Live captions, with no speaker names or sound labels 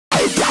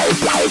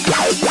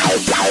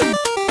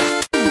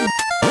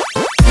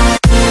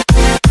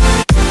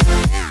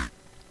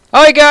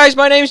Hi guys,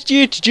 my name is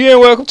GTG and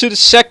welcome to the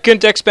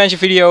second expansion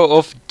video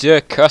of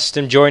the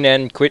custom join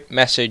and quit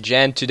message.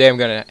 And today I'm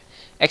gonna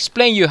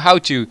explain you how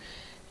to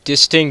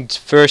distinct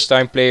first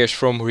time players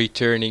from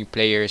returning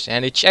players,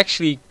 and it's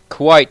actually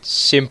quite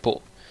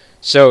simple.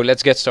 So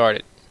let's get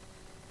started.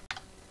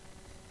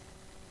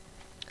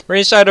 We're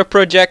inside our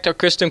project, our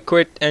custom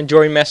quit and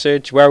join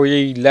message, where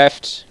we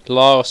left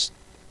last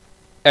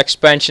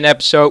expansion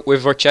episode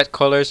with our chat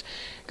colors.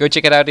 Go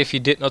check it out if you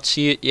did not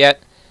see it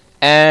yet.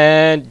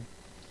 And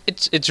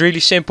it's really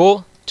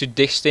simple to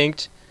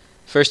distinct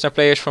first time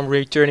players from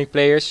returning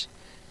players.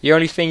 The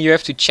only thing you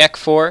have to check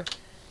for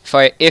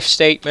via if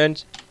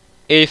statement,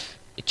 if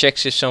it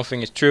checks if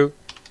something is true,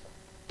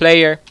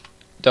 player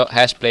dot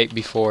has played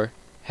before.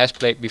 And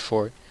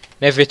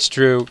if it's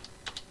true,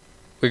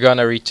 we're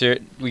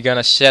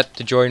gonna set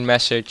the join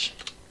message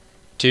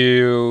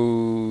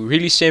to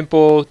really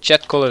simple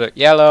chat color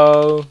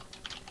yellow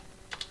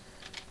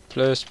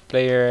plus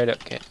player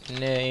dot get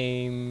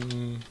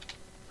name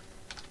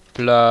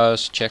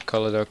plus check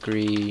color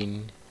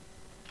green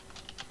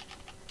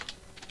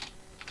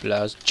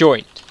plus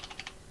joined.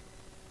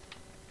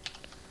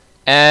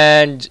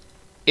 And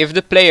if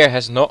the player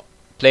has not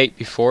played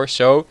before,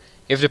 so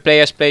if the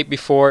player has played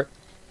before,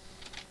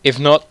 if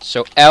not,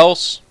 so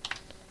else,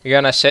 we're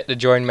gonna set the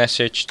join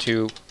message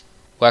to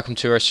welcome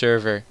to our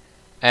server.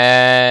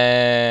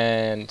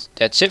 And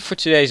that's it for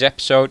today's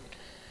episode.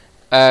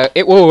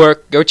 It will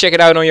work. Go check it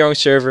out on your own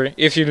server.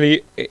 If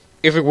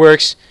it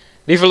works,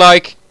 leave a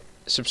like.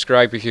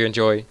 Subscribe if you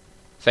enjoy.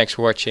 Thanks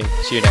for watching.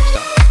 See you next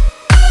time.